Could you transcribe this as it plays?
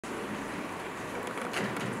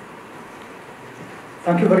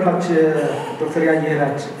Thank you very much, Dr.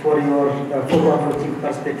 Yayirat, for your forward-looking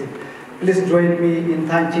perspective. Please join me in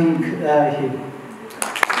thanking him.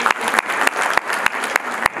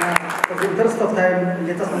 For the interest of time,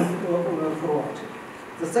 let us move forward.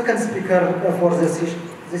 The second speaker for this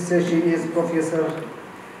session is Professor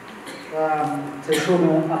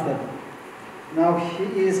Teshome Abebe. Now,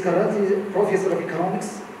 he is currently Professor of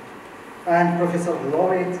Economics and Professor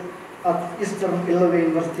Laureate at Eastern Illinois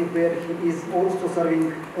University, where he is also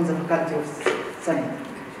serving on the Faculty of Science.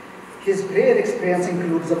 His prior experience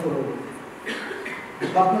includes the following: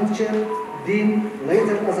 Department Chair, Dean,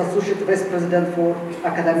 later as Associate Vice President for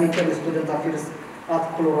Academic and Student Affairs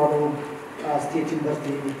at Colorado State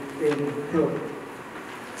University in Florida.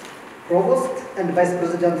 Provost and Vice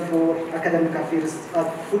President for Academic Affairs at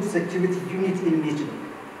Food Security Unit in Michigan.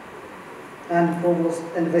 And Provost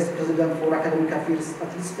and Vice President for Academic Affairs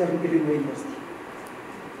at Eastern Illinois University.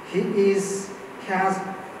 He has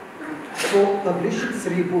published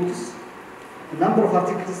 3 books, a number of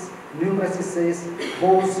articles, numerous essays,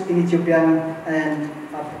 both in Ethiopian and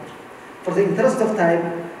abroad. For the interest of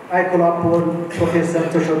time, I call upon Professor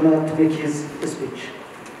Teshome to make his speech.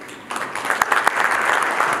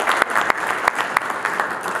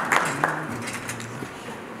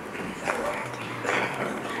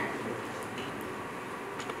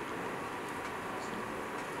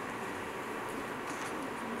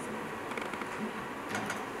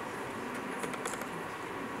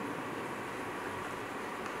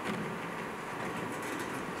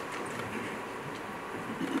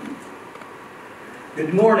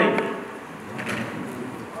 Good morning.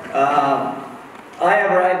 I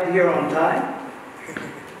arrived here on time,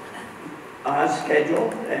 as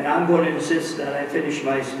scheduled, and I'm going to insist that I finish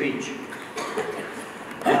my speech.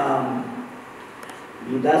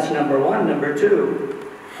 That's number one. Number two,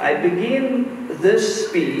 I begin this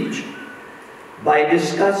speech by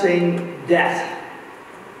discussing death.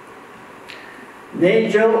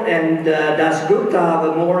 Nagel and Dasgupta have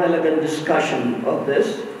a more elegant discussion of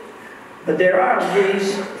this. But there are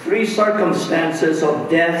these 3 circumstances of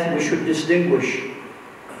death we should distinguish.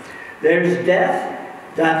 There's death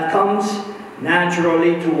that comes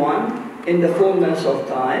naturally to one in the fullness of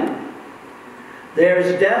time.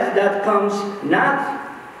 There's death that comes not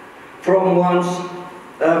from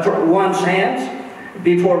one's hands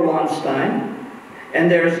before one's time.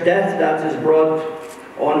 And there's death that is brought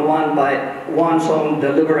on one by one's own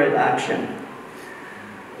deliberate action.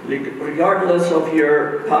 Regardless of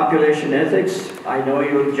your population ethics, I know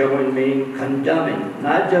you'll join me in condemning,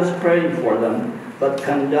 not just praying for them, but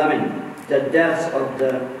condemning the deaths of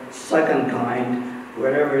the second kind,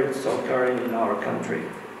 wherever it's occurring in our country.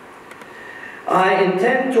 I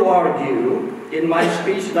intend to argue in my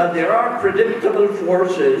speech that there are predictable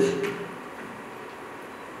forces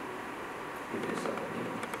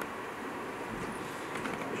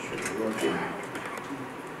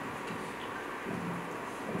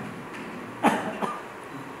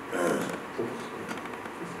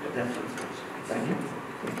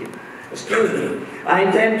I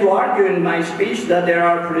intend to argue in my speech that there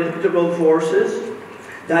are predictable forces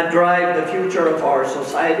that drive the future of our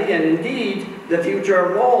society, and indeed the future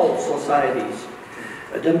of all societies.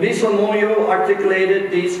 Dambisa Moyo articulated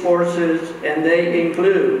these forces, and they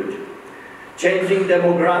include changing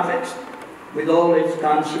demographics with all its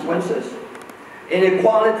consequences,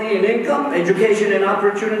 inequality in income, education and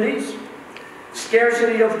opportunities,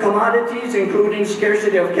 scarcity of commodities, including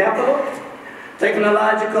scarcity of capital,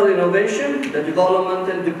 technological innovation, the development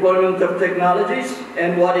and deployment of technologies,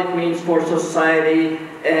 and what it means for society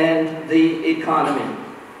and the economy.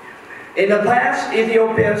 In the past,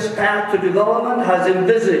 Ethiopia's path to development has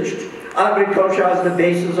envisaged agriculture as the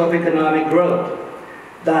basis of economic growth.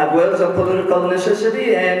 That was a political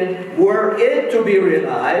necessity, and were it to be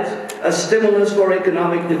realized, a stimulus for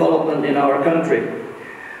economic development in our country.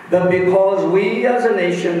 But because we as a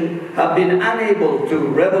nation have been unable to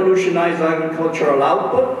revolutionize agricultural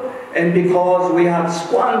output, and because we have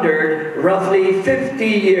squandered roughly 50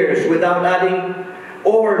 years without adding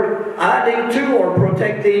to or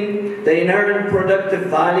protecting the inherent productive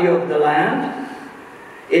value of the land,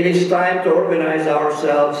 it is time to organize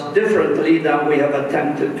ourselves differently than we have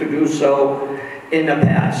attempted to do so in the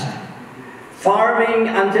past. Farming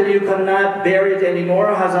until you cannot bear it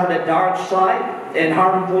anymore has had a dark side and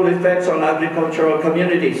harmful effects on agricultural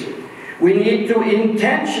communities. We need to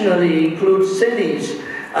intentionally include cities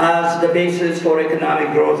as the basis for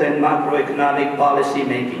economic growth and macroeconomic policy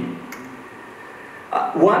making.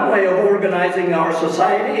 One way of organizing our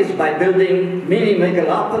society is by building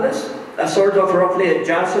mini-megalopolis, a sort of roughly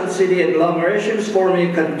adjacent city agglomerations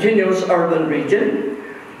forming a continuous urban region.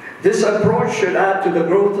 This approach should add to the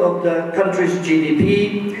growth of the country's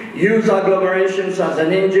GDP, use agglomerations as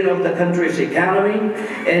an engine of the country's economy,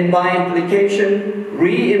 and by implication,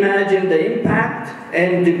 reimagine the impact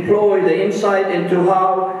and deploy the insight into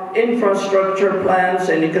how infrastructure plans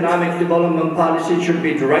and economic development policy should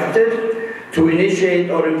be directed to initiate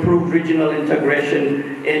or improve regional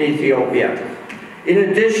integration in Ethiopia. In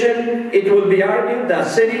addition, it will be argued that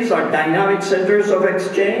cities are dynamic centers of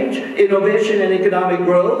exchange, innovation, and economic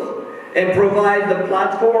growth, and provide the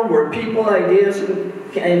platform where people, ideas,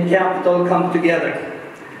 and capital come together.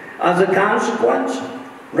 As a consequence,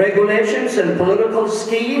 regulations and political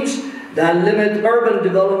schemes that limit urban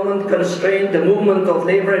development constrain the movement of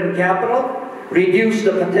labor and capital, reduce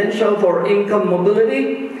the potential for income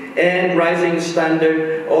mobility, and rising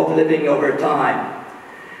standard of living over time.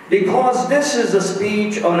 Because this is a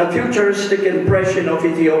speech on a futuristic impression of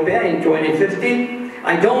Ethiopia in 2050,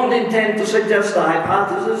 I don't intend to suggest a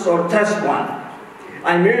hypothesis or test one.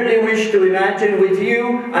 I merely wish to imagine with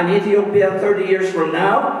you an Ethiopia 30 years from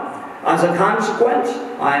now. As a consequence,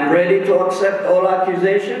 I am ready to accept all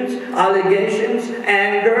accusations, allegations,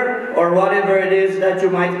 anger, or whatever it is that you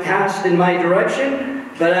might cast in my direction,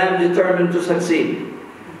 but I am determined to succeed.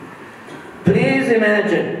 Please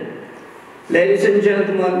imagine, ladies and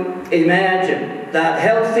gentlemen, imagine that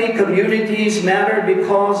healthy communities matter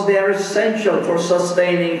because they are essential for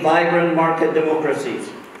sustaining vibrant market democracies.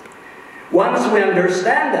 Once we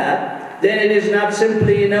understand that, then it is not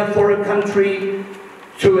simply enough for a country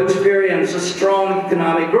to experience a strong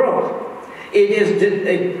economic growth.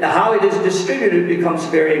 How it is distributed becomes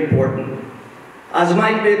very important. As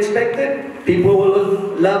might be expected, people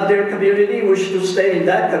will love their community, wish to stay in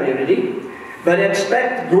that community, but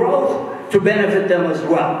expect growth to benefit them as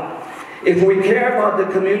well. If we care about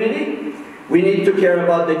the community, we need to care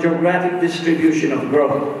about the geographic distribution of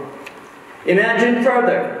growth. Imagine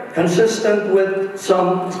further, consistent with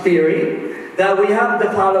some theory, that we have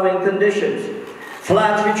the following conditions: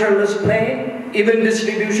 flat featureless plain, even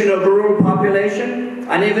distribution of rural population,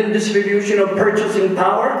 uneven distribution of purchasing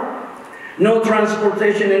power, no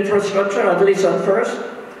transportation infrastructure, at least at first,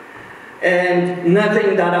 and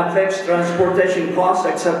nothing that affects transportation costs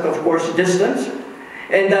except, of course, distance,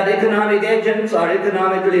 and that economic agents are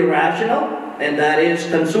economically rational, and that is,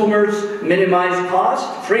 consumers minimize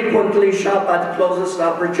costs, frequently shop at closest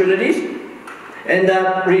opportunities, and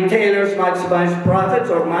that retailers maximize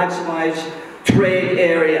profits or maximize trade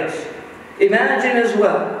areas. Imagine as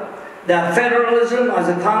well that federalism as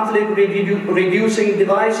a conflict-reducing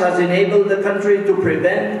device has enabled the country to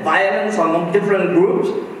prevent violence among different groups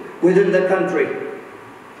within the country.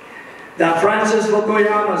 That Francis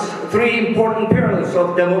Fukuyama's three important pillars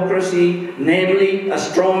of democracy, namely a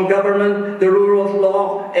strong government, the rule of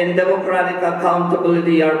law, and democratic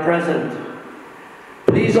accountability, are present.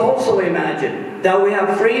 Please also imagine that we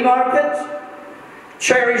have free markets,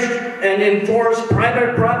 cherish and enforce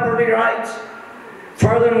private property rights.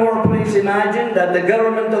 Furthermore, please imagine that the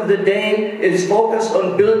government of the day is focused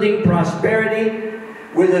on building prosperity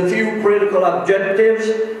with a few critical objectives,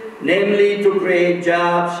 namely to create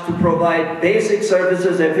jobs, to provide basic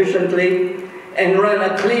services efficiently, and run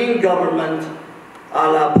a clean government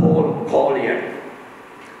a la Paul Collier.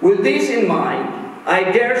 With these in mind, I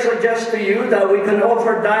dare suggest to you that we can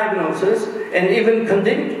offer diagnosis and even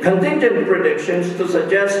contingent predictions to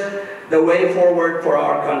suggest the way forward for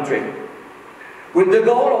our country. With the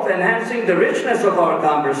goal of enhancing the richness of our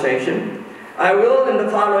conversation, I will in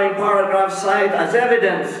the following paragraph cite as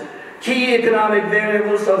evidence key economic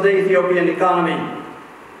variables of the Ethiopian economy.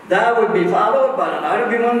 That would be followed by an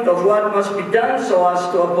argument of what must be done so as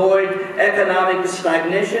to avoid economic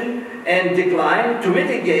stagnation and decline, to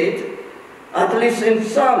mitigate, at least in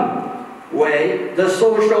some way, the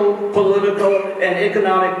social, political, and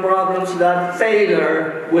economic problems that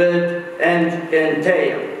failure would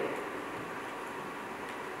entail.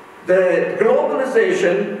 The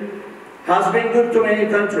globalization has been good to many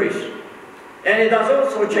countries, and it has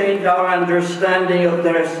also changed our understanding of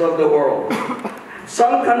the rest of the world.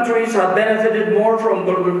 Some countries have benefited more from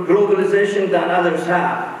globalization than others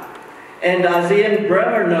have. And as Ian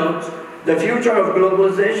Bremmer notes, the future of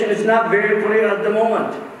globalization is not very clear at the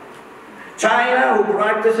moment. China, who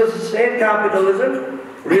practices state capitalism,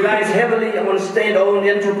 relies heavily on state-owned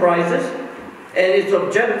enterprises, and its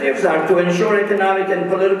objectives are to ensure economic and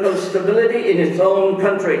political stability in its own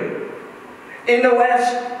country. In the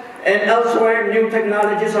West and elsewhere, new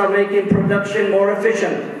technologies are making production more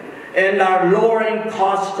efficient and are lowering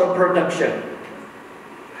costs of production.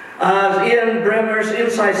 As Ian Bremmer's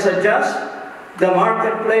insights suggest, The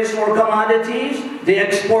marketplace for commodities, the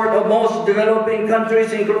export of most developing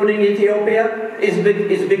countries, including Ethiopia, is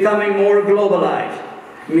becoming more globalized,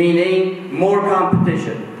 meaning more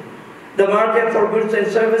competition. The market for goods and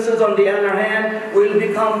services, on the other hand, will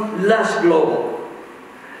become less global.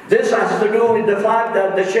 This has to do with the fact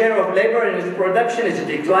that the share of labor in its production is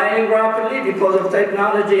declining rapidly because of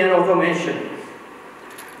technology and automation.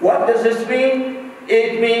 What does this mean?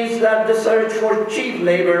 It means that the search for cheap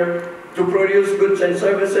labor to produce goods and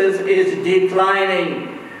services is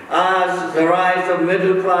declining as the rise of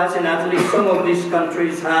middle class in at least some of these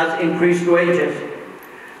countries has increased wages.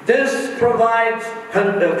 This provides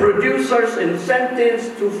producers incentives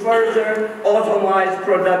to further automize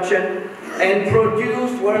production and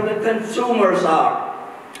produce where the consumers are.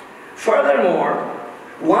 Furthermore,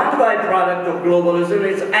 one byproduct of globalism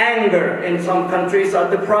is anger in some countries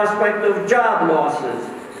at the prospect of job losses.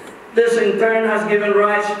 This in turn has given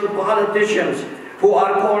rise to politicians who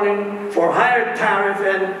are calling for higher tariff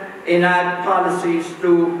and enact policies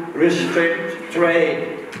to restrict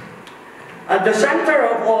trade. At the center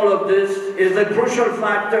of all of this is the crucial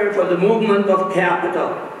factor for the movement of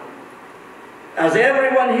capital. As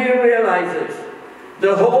everyone here realizes,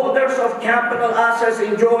 the holders of capital assets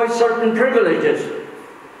enjoy certain privileges.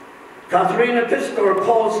 Katharina Pistor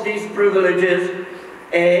calls these privileges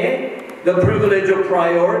A, the privilege of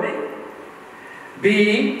priority,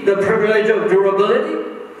 B, the privilege of durability,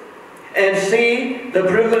 and C, the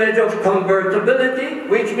privilege of convertibility,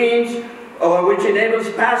 which means, or which enables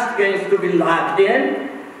past gains to be locked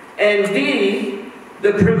in, and D,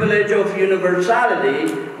 the privilege of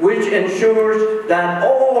universality, which ensures that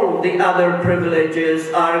all the other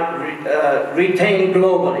privileges are retained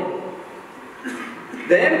globally.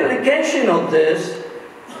 The implication of this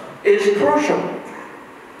is crucial.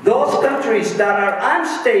 Those countries that are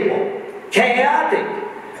unstable, chaotic,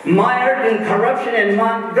 mired in corruption and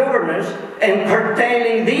non-governance, and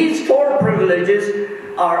curtailing these four privileges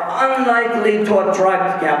are unlikely to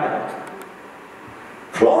attract capital.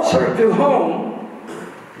 Closer to home,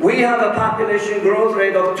 we have a population growth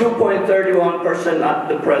rate of 2.31% at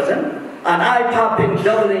the present, an eye-popping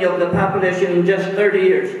doubling of the population in just 30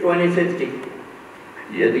 years, 2050,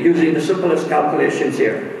 using the simplest calculations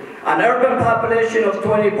here. An urban population of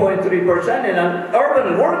 20.3% and an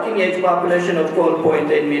urban working age population of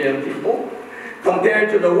 12.8 million people,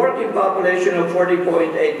 compared to the working population of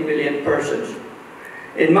 40.8 million persons.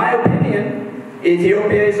 In my opinion,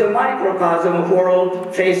 Ethiopia is a microcosm of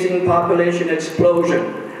world-facing population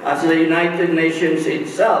explosion, as the United Nations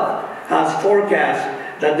itself has forecast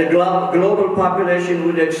that the global population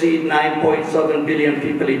would exceed 9.7 billion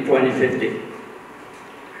people in 2050.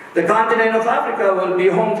 The continent of Africa will be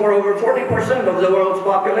home for over 40% of the world's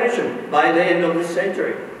population by the end of this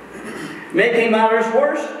century. Making matters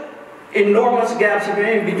worse, enormous gaps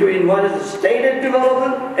remain between what is stated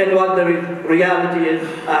development and what the reality is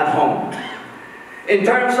at home. In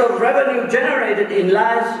terms of revenue generated in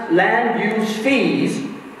land use fees,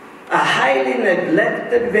 a highly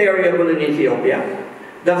neglected variable in Ethiopia,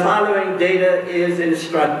 the following data is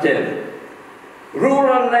instructive.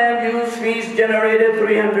 Rural land use fees generated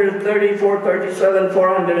 334, 37,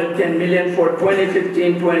 410 million for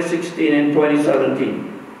 2015, 2016, and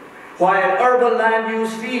 2017. While urban land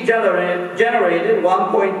use fee generated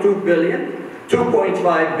 1.2 billion,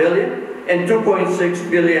 2.5 billion, and 2.6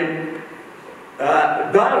 billion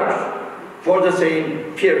dollars for the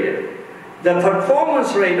same period. The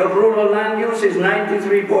performance rate of rural land use is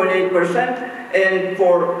 93.8%, and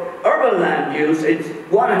for urban land use, it's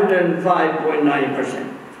 105.9%.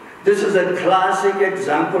 This is a classic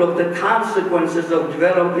example of the consequences of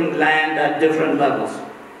developing land at different levels.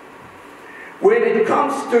 When it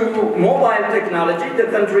comes to mobile technology, the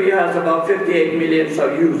country has about 58 million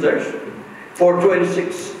users for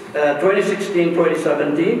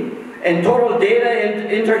 2016-2017. And total data and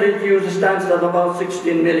internet use stands at about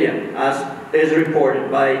 16 million, as is reported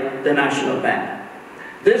by the National Bank.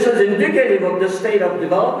 This is indicative of the state of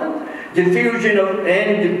development, diffusion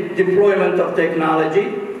and deployment of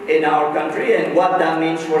technology in our country, and what that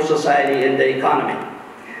means for society and the economy.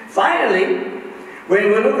 Finally, when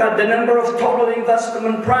we look at the number of total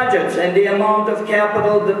investment projects and the amount of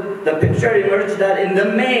capital, the picture emerges that in the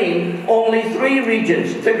main, only 3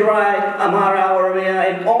 regions, Tigray, Amhara, Oromia,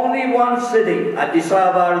 and only 1 city, Addis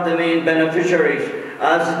Ababa, are the main beneficiaries,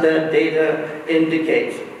 as the data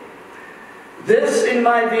indicates. This, in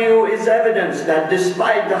my view, is evidence that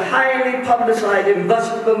despite the highly publicized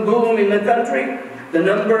investment boom in the country, the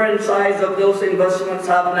number and size of those investments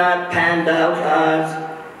have not panned out as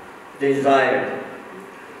desired.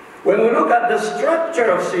 When we look at the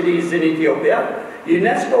structure of cities in Ethiopia,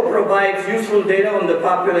 UNESCO provides useful data on the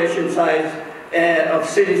population size of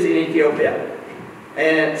cities in Ethiopia,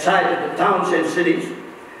 and towns and cities.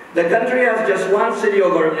 The country has just one city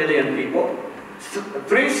over 1 million people,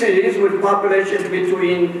 3 cities with populations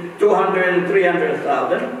between 200 and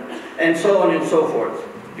 300,000, and so on and so forth,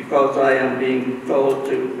 because I am being told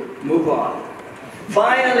to move on.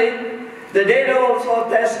 Finally, the data also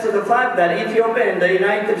attests to the fact that Ethiopia and the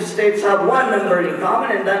United States have one number in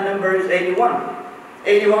common, and that number is 81.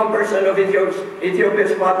 81% of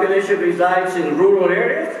Ethiopia's population resides in rural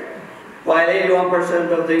areas, while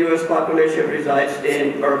 81% of the US population resides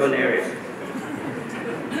in urban areas.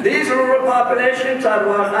 These rural populations are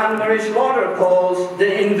what Anne-Marie Slaughter calls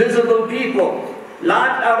the invisible people,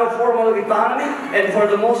 locked out of formal economy and for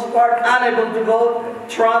the most part unable to vote,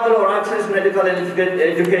 travel or access medical and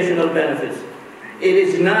educational benefits. It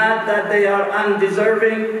is not that they are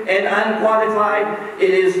undeserving and unqualified,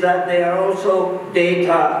 it is that they are also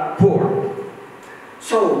data poor.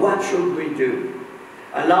 So what should we do?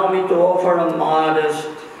 Allow me to offer a modest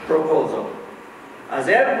proposal. As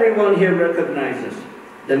everyone here recognizes,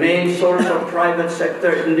 the main source of private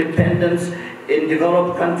sector independence in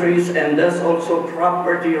developed countries, and thus also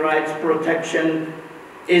property rights protection,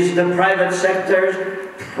 is the private sector's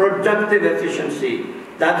productive efficiency.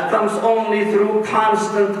 That comes only through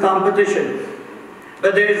constant competition.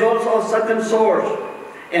 But there is also a second source,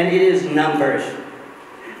 and it is numbers.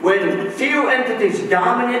 When few entities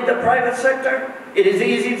dominate the private sector, it is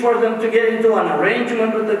easy for them to get into an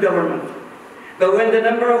arrangement with the government. But when the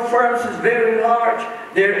number of firms is very large,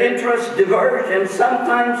 their interests diverge and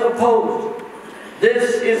sometimes opposed.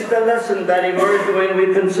 This is the lesson that emerged when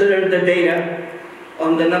we consider the data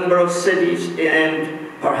on the number of cities and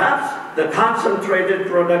perhaps the concentrated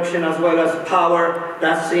production as well as power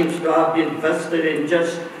that seems to have been vested in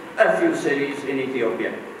just a few cities in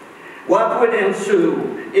Ethiopia. What would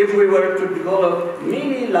ensue if we were to develop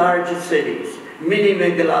mini large cities, mini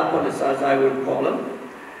megalopolis as I would call them,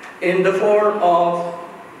 in the form of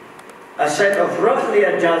a set of roughly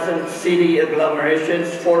adjacent city agglomerations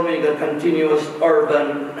forming a continuous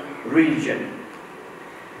urban region?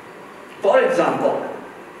 For example,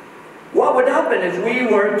 what would happen if we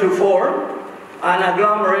were to form an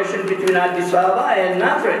agglomeration between Addis Ababa and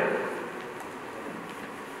Nazareth?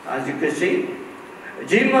 As you can see,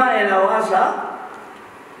 Jimma and Hawassa,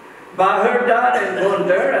 Bahir Dar and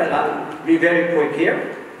Gondar, and I'll be very quick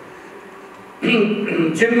here,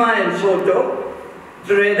 Jimma and Soto,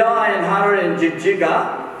 Dredda and Harar and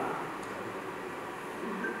Jijjiga.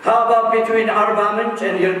 How about between Arbamint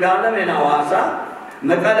and Yirgalem and Hawassa,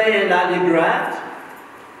 Mekelle and Aligrad,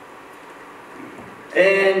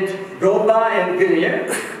 and Goba and Guinea,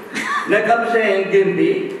 Nekamse and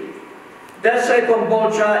Gimbi, Desse,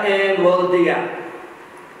 Kombolcha and Waldia.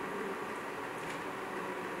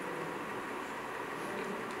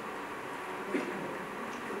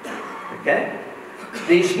 Okay?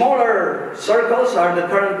 The smaller circles are the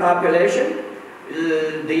current population.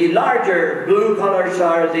 The larger blue colors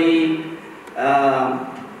are the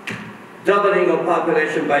doubling of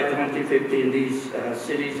population by 2050 in these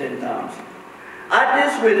cities and towns.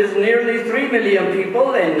 Addis, with its nearly 3 million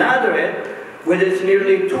people, and Nazareth, with its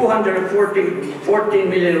nearly 214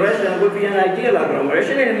 million residents, would be an ideal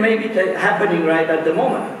agglomeration, and it may be happening right at the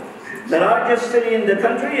moment. The largest city in the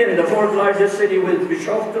country and the 4th largest city with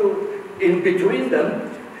Bishoftu in between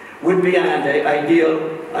them would be an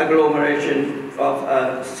ideal agglomeration of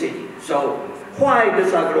a city. So why this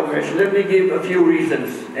agglomeration? Let me give a few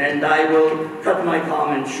reasons, and I will cut my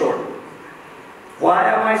comments short.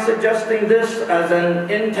 Why am I suggesting this as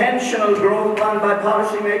an intentional growth plan by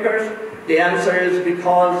policymakers? The answer is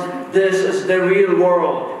because this is the real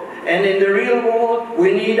world. And in the real world,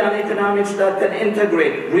 we need an economics that can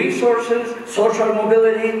integrate resources, social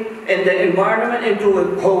mobility, and the environment into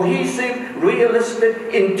a cohesive,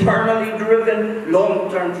 realistic, internally driven,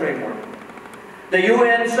 long-term framework. The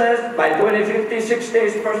UN says by 2050,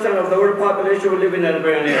 68% of the world population will live in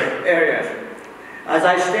urban areas. As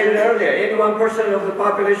I stated earlier, 81% of the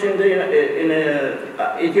population in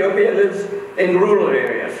Ethiopia lives in rural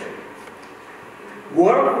areas.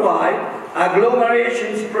 Worldwide,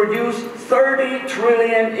 agglomerations produce 30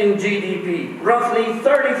 trillion in GDP, roughly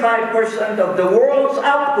 35% of the world's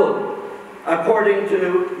output, according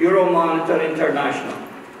to Euromonitor International.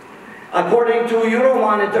 According to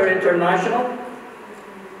Euromonitor International,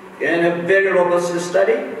 in a very robust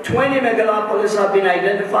study, 20 megalopolis have been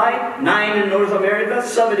identified, 9 in North America,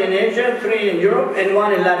 7 in Asia, 3 in Europe, and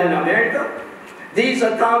 1 in Latin America. These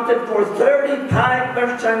accounted for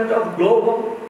 35% of global